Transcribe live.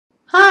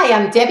Hi,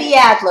 I'm Debbie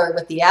Adler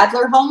with the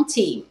Adler Home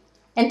Team,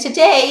 and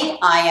today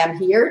I am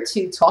here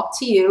to talk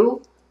to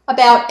you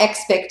about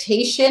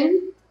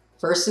expectation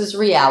versus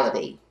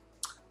reality,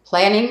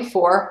 planning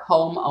for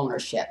home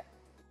ownership.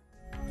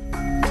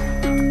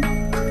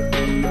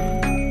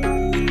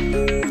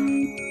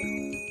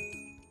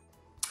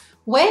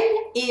 When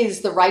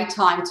is the right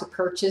time to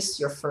purchase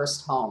your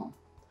first home?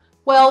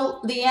 Well,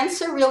 the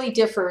answer really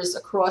differs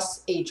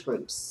across age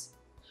groups.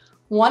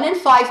 1 in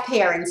 5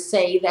 parents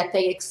say that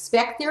they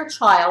expect their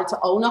child to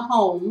own a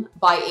home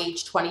by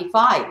age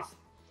 25.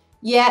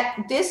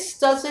 Yet this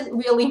doesn't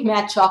really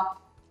match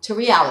up to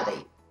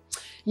reality.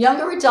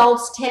 Younger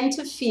adults tend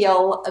to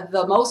feel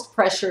the most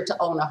pressure to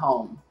own a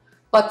home,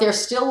 but they're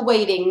still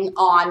waiting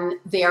on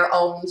their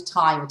own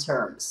time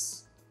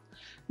terms.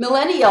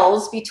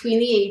 Millennials between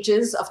the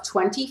ages of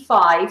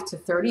 25 to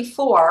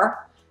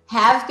 34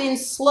 have been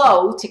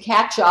slow to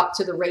catch up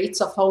to the rates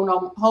of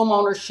home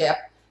ownership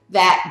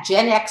that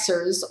Gen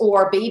Xers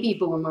or baby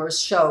boomers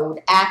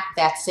showed at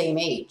that same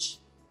age.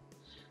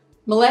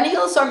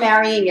 Millennials are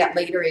marrying at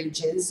later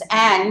ages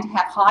and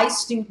have high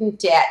student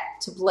debt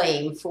to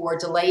blame for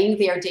delaying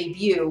their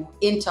debut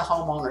into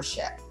home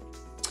ownership.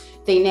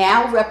 They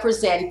now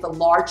represent the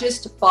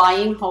largest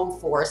buying home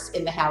force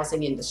in the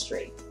housing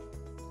industry.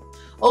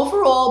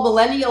 Overall,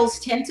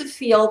 millennials tend to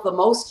feel the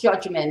most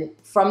judgment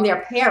from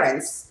their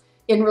parents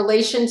in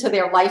relation to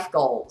their life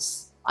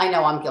goals. I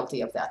know I'm guilty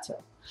of that too.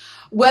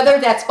 Whether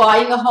that's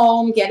buying a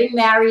home, getting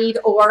married,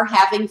 or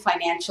having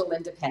financial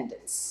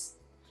independence.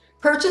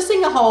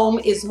 Purchasing a home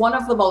is one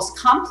of the most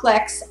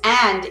complex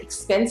and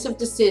expensive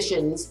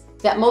decisions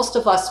that most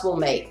of us will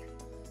make.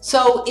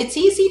 So it's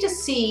easy to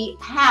see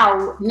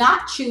how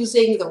not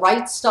choosing the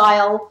right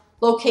style,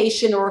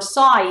 location, or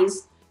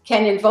size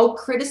can invoke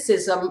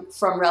criticism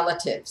from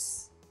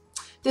relatives.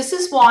 This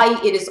is why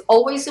it is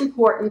always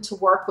important to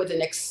work with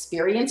an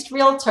experienced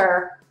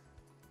realtor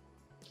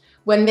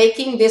when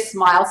making this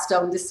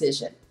milestone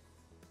decision.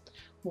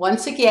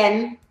 Once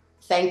again,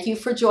 thank you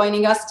for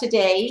joining us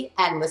today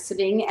and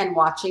listening and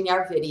watching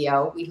our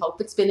video. We hope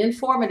it's been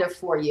informative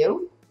for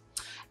you.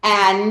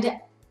 And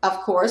of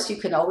course, you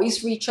can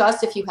always reach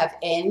us if you have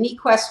any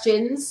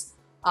questions.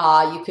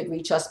 You could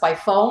reach us by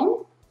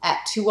phone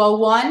at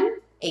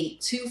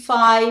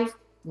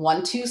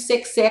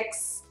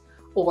 201-825-1266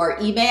 or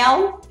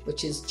email,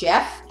 which is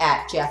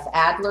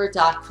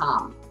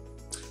jeff@jeffadler.com.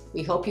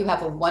 We hope you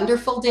have a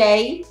wonderful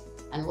day,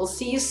 and we'll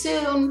see you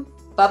soon.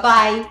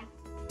 Bye-bye.